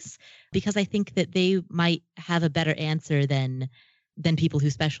disabilities, because I think that they might have a better answer than people who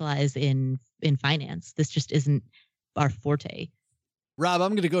specialize in finance. This just isn't our forte. Rob, I'm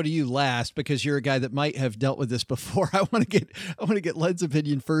going to go to you last because you're a guy that might have dealt with this before. I want to get Len's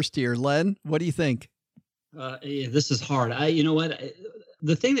opinion first here. Len, what do you think? Yeah, this is hard. You know what?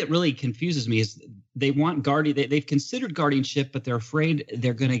 The thing that really confuses me is they want they've considered guardianship, but they're afraid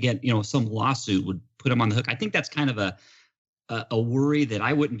they're going to get, some lawsuit would put them on the hook. I think that's kind of a worry that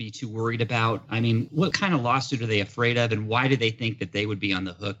I wouldn't be too worried about. I mean, what kind of lawsuit are they afraid of, and why do they think that they would be on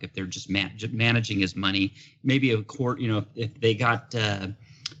the hook if they're just managing his money? Maybe a court, if they got, I'm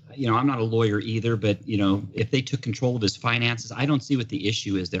not a lawyer either, but if they took control of his finances, I don't see what the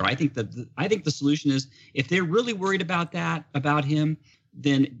issue is there. I think the solution is, if they're really worried about him,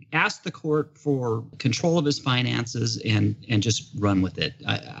 then ask the court for control of his finances and just run with it.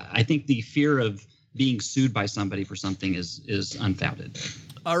 I think the fear of being sued by somebody for something is unfounded.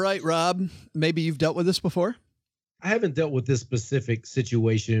 All right, Rob, maybe you've dealt with this before? I haven't dealt with this specific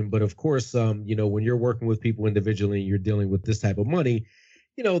situation, but of course, when you're working with people individually and you're dealing with this type of money,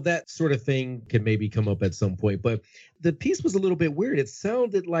 that sort of thing can maybe come up at some point. But the piece was a little bit weird. It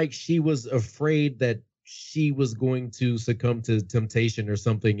sounded like she was afraid that she was going to succumb to temptation or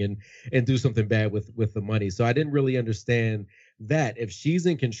something and do something bad with the money. So I didn't really understand that. If she's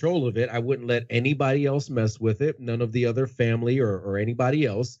in control of it, I wouldn't let anybody else mess with it, none of the other family or anybody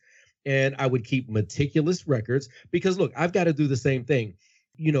else. And I would keep meticulous records because, look, I've got to do the same thing.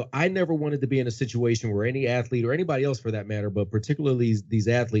 I never wanted to be in a situation where any athlete or anybody else for that matter, but particularly these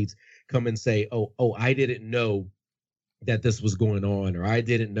athletes come and say, oh, I didn't know that this was going on, or I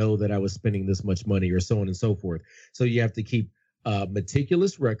didn't know that I was spending this much money, or so on and so forth. So you have to keep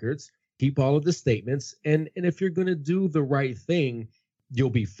meticulous records, keep all of the statements, and if you're going to do the right thing,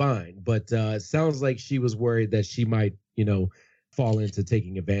 you'll be fine. But it sounds like she was worried that she might, fall into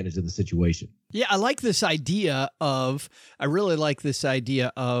taking advantage of the situation. Yeah, I really like this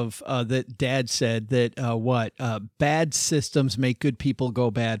idea of that Dad said that bad systems make good people go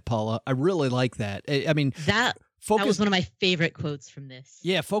bad, Paula. I really like that. I mean, that was one of my favorite quotes from this.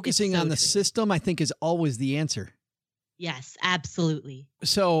 Yeah, focusing on the system, I think, is always the answer. Yes, absolutely.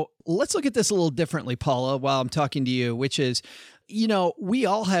 So let's look at this a little differently, Paula, while I'm talking to you, which is, we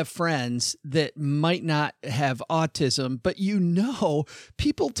all have friends that might not have autism, but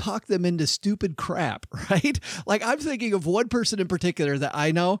people talk them into stupid crap, right? Like, I'm thinking of one person in particular that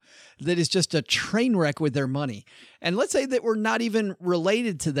I know that is just a train wreck with their money. And let's say that we're not even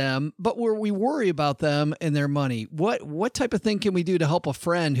related to them, but we worry about them and their money. What type of thing can we do to help a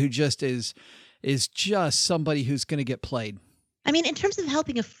friend who just is just somebody who's going to get played? I mean, in terms of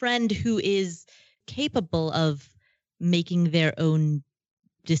helping a friend who is capable of making their own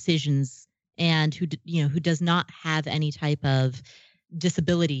decisions and who does not have any type of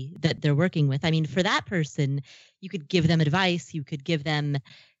disability that they're working with. I mean, for that person, you could give them advice, you could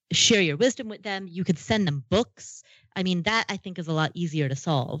share your wisdom with them, you could send them books. I mean, that I think is a lot easier to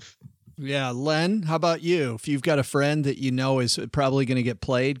solve. Yeah. Len, how about you? If you've got a friend that you know is probably going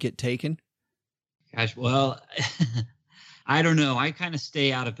to get taken? Gosh, well, I don't know. I kind of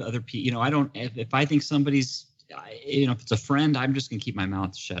stay out of other people. If I think somebody's, if it's a friend, I'm just going to keep my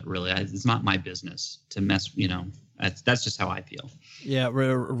mouth shut, really. It's not my business to mess, that's just how I feel. Yeah.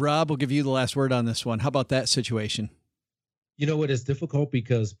 Rob, will give you the last word on this one. How about that situation? You know what? It's difficult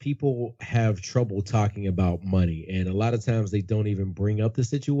because people have trouble talking about money. And a lot of times they don't even bring up the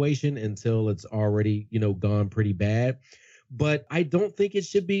situation until it's already, gone pretty bad. But I don't think it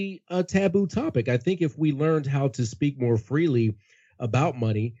should be a taboo topic. I think if we learned how to speak more freely about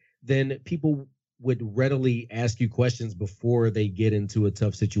money, then people would readily ask you questions before they get into a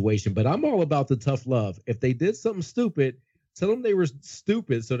tough situation. But I'm all about the tough love. If they did something stupid, tell them they were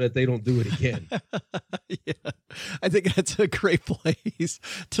stupid so that they don't do it again. Yeah, I think that's a great place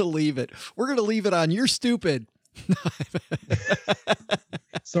to leave it. We're going to leave it on "You're stupid."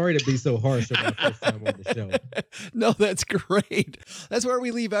 Sorry to be so harsh on my first time on the show. No, that's great. That's where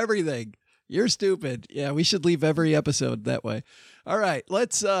we leave everything. You're stupid. Yeah, we should leave every episode that way. All right,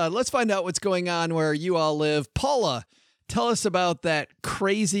 let's find out what's going on where you all live. Paula, tell us about that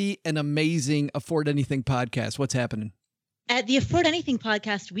crazy and amazing Afford Anything podcast. What's happening? At the Afford Anything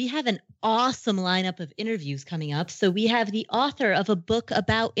podcast, we have an awesome lineup of interviews coming up. So we have the author of a book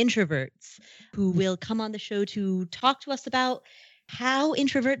about introverts who will come on the show to talk to us about how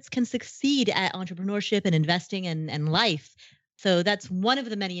introverts can succeed at entrepreneurship and investing and life. So that's one of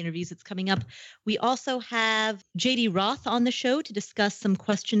the many interviews that's coming up. We also have JD Roth on the show to discuss some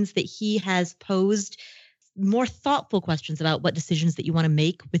questions that he has posed, more thoughtful questions about what decisions that you want to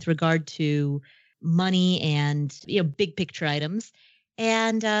make with regard to money and big picture items.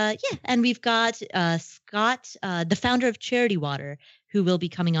 And and we've got Scott, the founder of Charity Water, who will be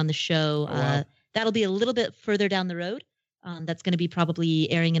coming on the show. Oh, wow. That'll be a little bit further down the road. That's going to be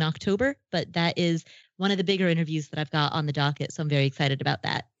probably airing in October, but that is one of the bigger interviews that I've got on the docket. So I'm very excited about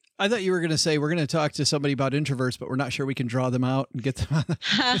that. I thought you were going to say we're going to talk to somebody about introverts, but we're not sure we can draw them out and get them on.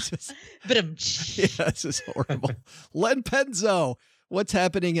 Yeah, this is horrible. Len Penzo, what's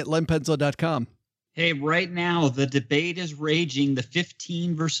happening at lenpenzo.com? Hey, right now, the debate is raging, the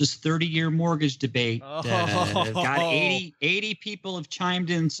 15 versus 30-year mortgage debate. Got 80 people have chimed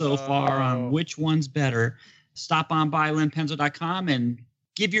in so far on which one's better. Stop on by lenpenzo.com and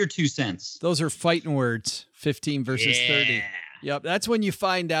give your 2 cents. Those are fighting words, 15 versus 30. Yep, that's when you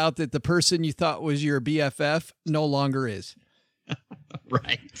find out that the person you thought was your BFF no longer is.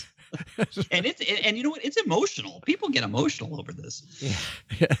 Right. And you know what? It's emotional. People get emotional over this.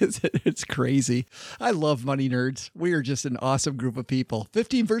 Yeah, it's crazy. I love money nerds. We are just an awesome group of people.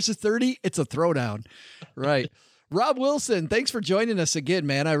 15 versus 30, it's a throwdown. Right. Rob Wilson, thanks for joining us again,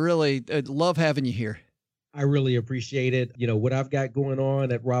 man. I really love having you here. I really appreciate it. What I've got going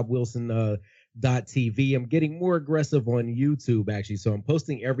on at robwilson.tv, I'm getting more aggressive on YouTube, actually. So I'm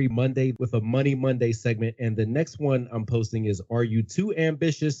posting every Monday with a Money Monday segment. And the next one I'm posting is, Are You Too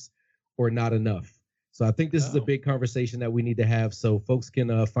Ambitious or Not Enough? So I think this is a big conversation that we need to have. So folks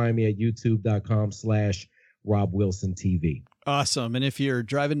can find me at youtube.com/RobWilsonTV. Awesome. And if you're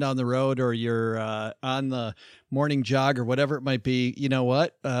driving down the road or you're on the morning jog or whatever it might be, you know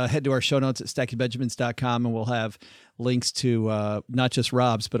what? Head to our show notes at stackingbenjamins.com and we'll have links to not just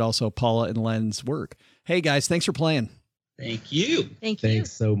Rob's, but also Paula and Len's work. Hey, guys, thanks for playing. Thank you. Thank you.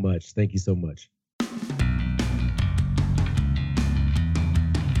 Thanks so much. Thank you so much.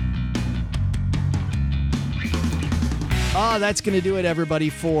 Oh, that's going to do it, everybody,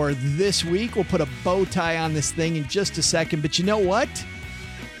 for this week. We'll put a bow tie on this thing in just a second. But you know what?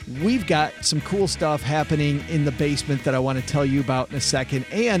 We've got some cool stuff happening in the basement that I want to tell you about in a second,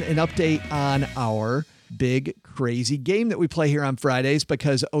 and an update on our big, crazy game that we play here on Fridays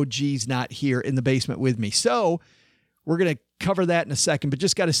because OG's not here in the basement with me. So we're going to cover that in a second, but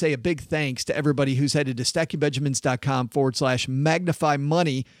just got to say a big thanks to everybody who's headed to stackingbenjamins.com/magnify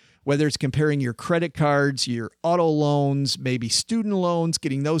money. Whether it's comparing your credit cards, your auto loans, maybe student loans,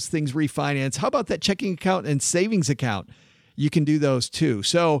 getting those things refinanced. How about that checking account and savings account? You can do those too.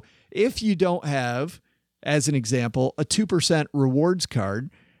 So if you don't have, as an example, a 2% rewards card,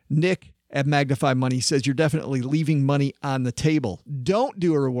 Nick at Magnify Money says you're definitely leaving money on the table. Don't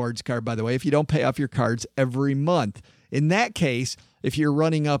do a rewards card, by the way, if you don't pay off your cards every month. In that case, if you're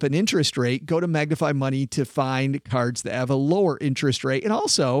running up an interest rate, go to Magnify Money to find cards that have a lower interest rate. And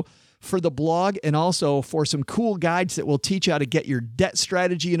also for the blog, and also for some cool guides that will teach you how to get your debt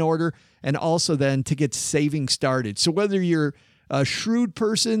strategy in order, and also then to get saving started. So whether you're a shrewd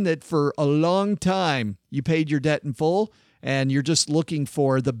person that for a long time you paid your debt in full and you're just looking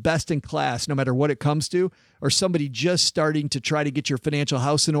for the best in class no matter what it comes to, or somebody just starting to try to get your financial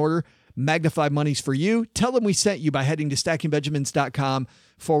house in order, Magnify Money's for you. Tell them we sent you by heading to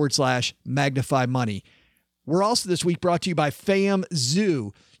stackingbenjamins.com/Magnify Money. We're also this week brought to you by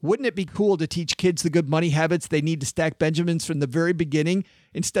FamZoo. Wouldn't it be cool to teach kids the good money habits they need to stack Benjamins from the very beginning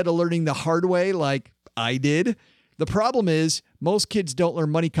instead of learning the hard way like I did? The problem is most kids don't learn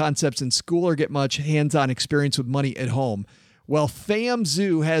money concepts in school or get much hands-on experience with money at home. Well,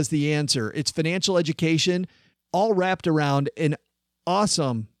 FamZoo has the answer. It's financial education all wrapped around an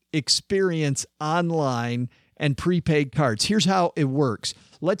awesome experience online and prepaid cards. Here's how it works.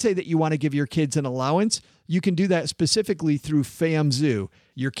 Let's say that you want to give your kids an allowance. You can do that specifically through FamZoo.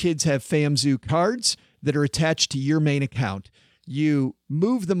 Your kids have FamZoo cards that are attached to your main account. You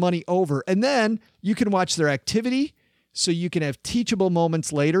move the money over, and then you can watch their activity so you can have teachable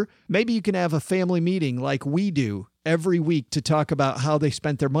moments later. Maybe you can have a family meeting like we do every week to talk about how they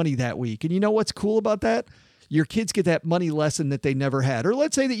spent their money that week. And you know what's cool about that? Your kids get that money lesson that they never had. Or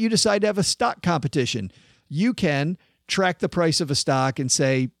let's say that you decide to have a stock competition. You can track the price of a stock and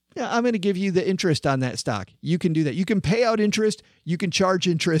say, yeah, I'm going to give you the interest on that stock. You can do that. You can pay out interest. You can charge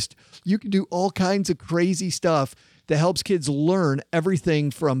interest. You can do all kinds of crazy stuff that helps kids learn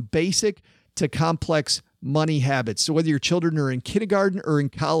everything from basic to complex money habits. So whether your children are in kindergarten or in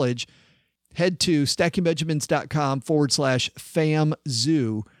college, head to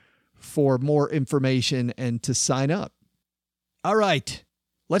stackingbenjamins.com/FamZoo for more information and to sign up. All right,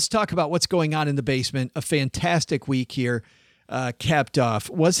 let's talk about what's going on in the basement. A fantastic week here. Capped off.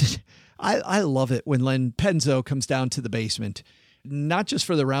 I love it when Len Penzo comes down to the basement, not just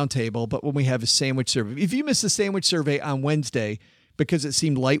for the roundtable, but when we have a sandwich survey. If you missed the sandwich survey on Wednesday because it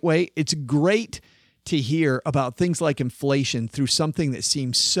seemed lightweight, it's great to hear about things like inflation through something that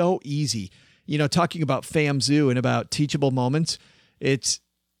seems so easy. You know, talking about FamZoo and about teachable moments, it's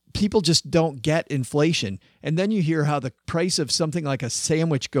people just don't get inflation. And then you hear how the price of something like a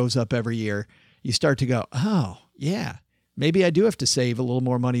sandwich goes up every year. You start to go, oh, yeah. Maybe I do have to save a little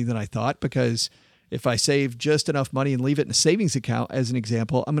more money than I thought, because if I save just enough money and leave it in a savings account, as an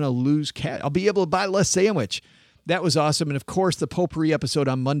example, I'm going to lose cash. I'll be able to buy less sandwich. That was awesome. And of course, the potpourri episode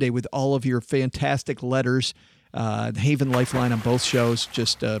on Monday with all of your fantastic letters, the Haven Lifeline on both shows,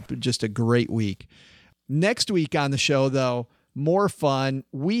 just a great week. Next week on the show, though, more fun.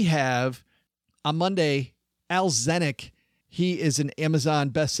 We have on Monday, Al Zenik. He is an Amazon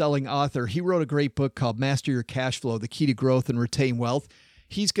best-selling author. He wrote a great book called Master Your Cash Flow, The Key to Growth and Retain Wealth.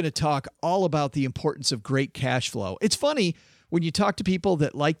 He's going to talk all about the importance of great cash flow. It's funny when you talk to people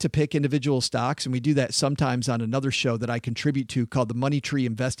that like to pick individual stocks, and we do that sometimes on another show that I contribute to called the Money Tree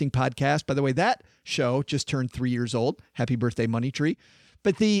Investing Podcast. By the way, that show just turned 3 years old. Happy birthday, Money Tree.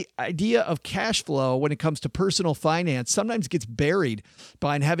 But the idea of cash flow when it comes to personal finance sometimes gets buried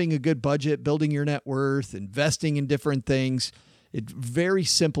behind having a good budget, building your net worth, investing in different things. It very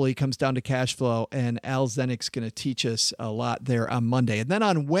simply comes down to cash flow, and Al Zenik's going to teach us a lot there on Monday. And then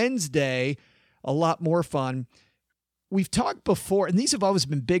on Wednesday, a lot more fun. We've talked before, and these have always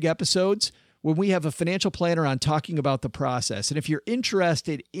been big episodes when we have a financial planner on talking about the process. And if you're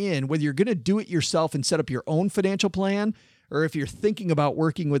interested in whether you're going to do it yourself and set up your own financial plan, or if you're thinking about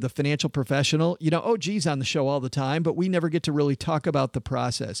working with a financial professional, you know, OG's on the show all the time, but we never get to really talk about the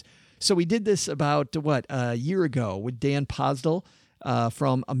process. So we did this about, a year ago with Dan Posdal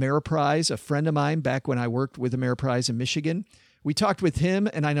from Ameriprise, a friend of mine back when I worked with Ameriprise in Michigan. We talked with him,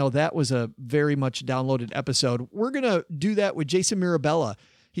 and I know that was a very much downloaded episode. We're going to do that with Jason Mirabella.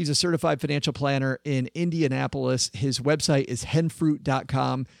 He's a certified financial planner in Indianapolis. His website is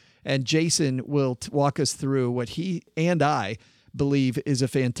henfruit.com. And Jason will walk us through what he and I believe is a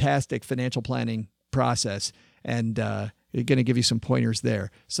fantastic financial planning process. And going to give you some pointers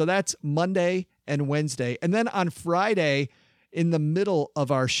there. So that's Monday and Wednesday. And then on Friday, in the middle of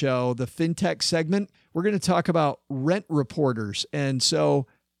our show, the FinTech segment, we're going to talk about rent reporters. And so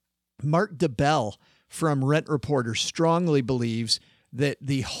Mark DeBell from Rent Reporter strongly believes that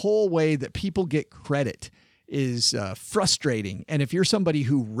the whole way that people get credit is frustrating. And if you're somebody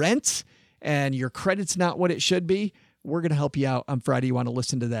who rents and your credit's not what it should be, we're going to help you out on Friday. You want to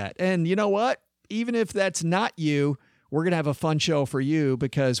listen to that. And you know what? Even if that's not you, we're going to have a fun show for you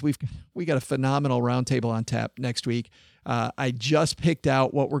because we got a phenomenal roundtable on tap next week. I just picked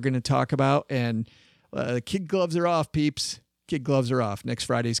out what we're going to talk about, and Kid gloves are off, peeps. Kid gloves are off. Next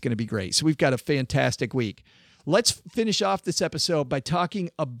Friday is going to be great. So we've got a fantastic week. Let's finish off this episode by talking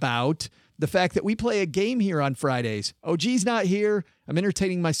about the fact that we play a game here on Fridays. OG's not here. I'm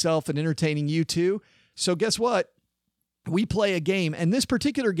entertaining myself and entertaining you too. So guess what? We play a game, and this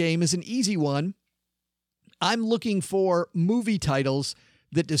particular game is an easy one. I'm looking for movie titles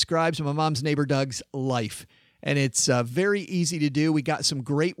that describes my mom's neighbor Doug's life. And it's very easy to do. We got some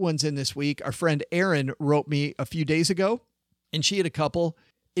great ones in this week. Our friend Erin wrote me a few days ago, and she had a couple,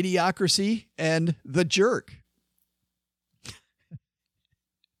 Idiocracy and The Jerk.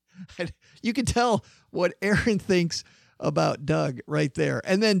 You can tell what Erin thinks about Doug right there.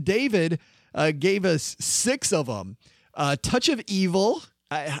 And then David gave us 6 of them. Touch of Evil.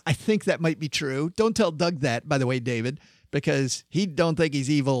 I think that might be true. Don't tell Doug that, by the way, David, because he don't think he's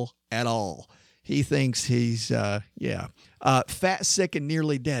evil at all. He thinks he's, Fat, Sick, and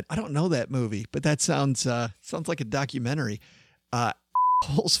Nearly Dead. I don't know that movie, but that sounds like a documentary.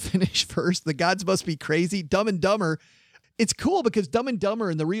 Holes finish first. The Gods Must Be Crazy. Dumb and Dumber. It's cool because Dumb and Dumber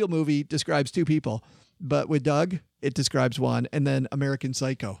in the real movie describes 2 people, but with Doug, it describes 1. And then American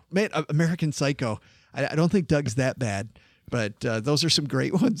Psycho. Man, American Psycho. I don't think Doug's that bad, but those are some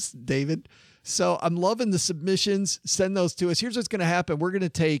great ones, David. So I'm loving the submissions. Send those to us. Here's what's going to happen. We're going to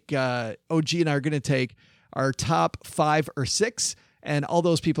take, OG and I are going to take our top 5 or 6, and all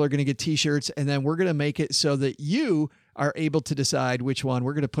those people are going to get t-shirts, and then we're going to make it so that you are able to decide which one.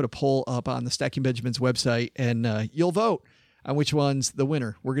 We're going to put a poll up on the Stacking Benjamins website, and you'll vote on which one's the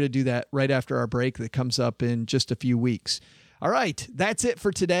winner. We're going to do that right after our break that comes up in just a few weeks. All right, that's it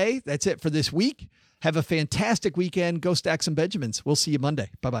for today. That's it for this week. Have a fantastic weekend. Go stack some Benjamins. We'll see you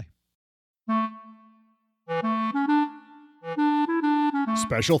Monday. Bye-bye.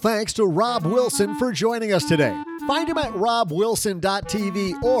 Special thanks to Rob Wilson for joining us today. Find him at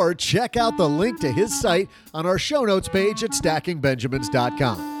robwilson.tv or check out the link to his site on our show notes page at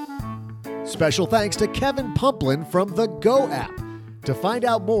stackingbenjamins.com. Special thanks to Kevin Pumplin from the Go app. To find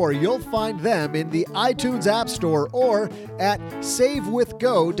out more, you'll find them in the iTunes App Store or at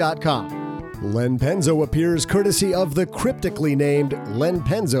savewithgo.com. Len Penzo appears courtesy of the cryptically named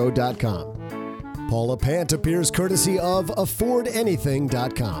lenpenzo.com. Paula Pant appears courtesy of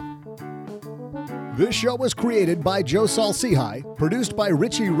affordanything.com. This show was created by Joe Saul-Sehy, produced by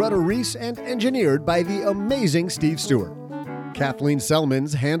Richie Rutter-Reese, and engineered by the amazing Steve Stewart. Kathleen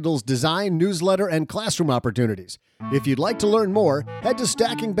Selmans handles design, newsletter, and classroom opportunities. If you'd like to learn more, head to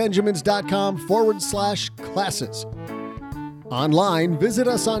stackingbenjamins.com/classes. Online, visit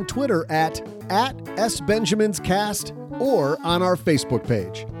us on Twitter at @SBenjaminsCast or on our Facebook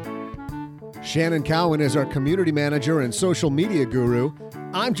page. Shannon Cowan is our community manager and social media guru.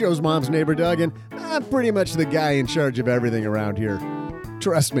 I'm Joe's mom's neighbor, Doug, and I'm pretty much the guy in charge of everything around here.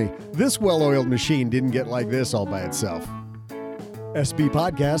 Trust me, this well-oiled machine didn't get like this all by itself. SB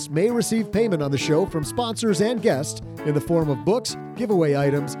Podcasts may receive payment on the show from sponsors and guests in the form of books, giveaway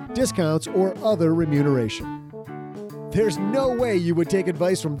items, discounts, or other remuneration. There's no way you would take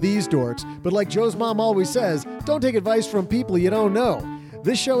advice from these dorks, but like Joe's mom always says, don't take advice from people you don't know.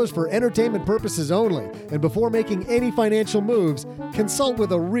 This show is for entertainment purposes only, and before making any financial moves, consult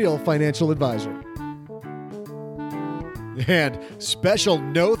with a real financial advisor. And special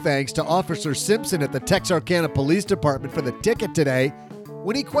no thanks to Officer Simpson at the Texarkana Police Department for the ticket today.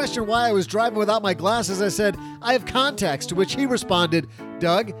 When he questioned why I was driving without my glasses, I said, I have contacts, to which he responded,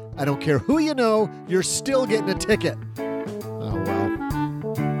 Doug, I don't care who you know, you're still getting a ticket. Oh, well.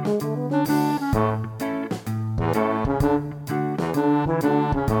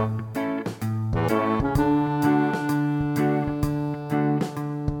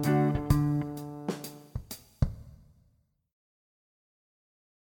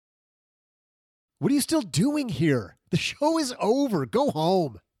 What are you still doing here? The show is over. Go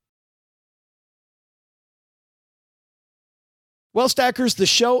home. Well, Stackers, the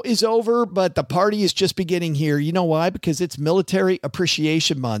show is over, but the party is just beginning here. You know why? Because it's Military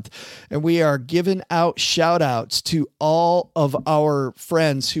Appreciation Month, and we are giving out shout-outs to all of our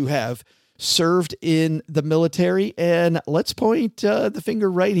friends who have served in the military. And let's point the finger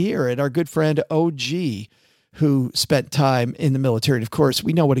right here at our good friend OG, who spent time in the military. And, of course,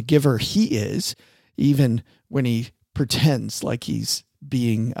 we know what a giver he is, even when he pretends like he's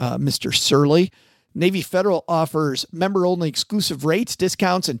being Mr. Surly. Navy Federal offers member-only exclusive rates,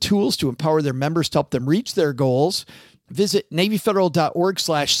 discounts, and tools to empower their members to help them reach their goals. Visit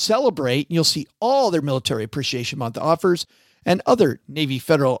NavyFederal.org/celebrate, and you'll see all their Military Appreciation Month offers and other Navy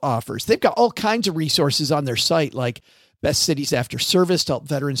Federal offers. They've got all kinds of resources on their site, like best cities after service to help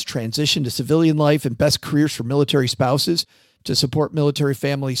veterans transition to civilian life and best careers for military spouses. to support military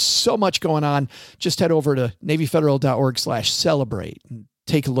families. So much going on. Just head over to NavyFederal.org/celebrate and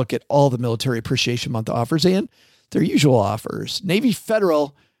take a look at all the Military Appreciation Month offers and their usual offers. Navy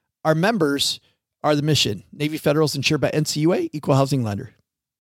Federal, our members are the mission. Navy Federal is insured by NCUA, Equal Housing Lender.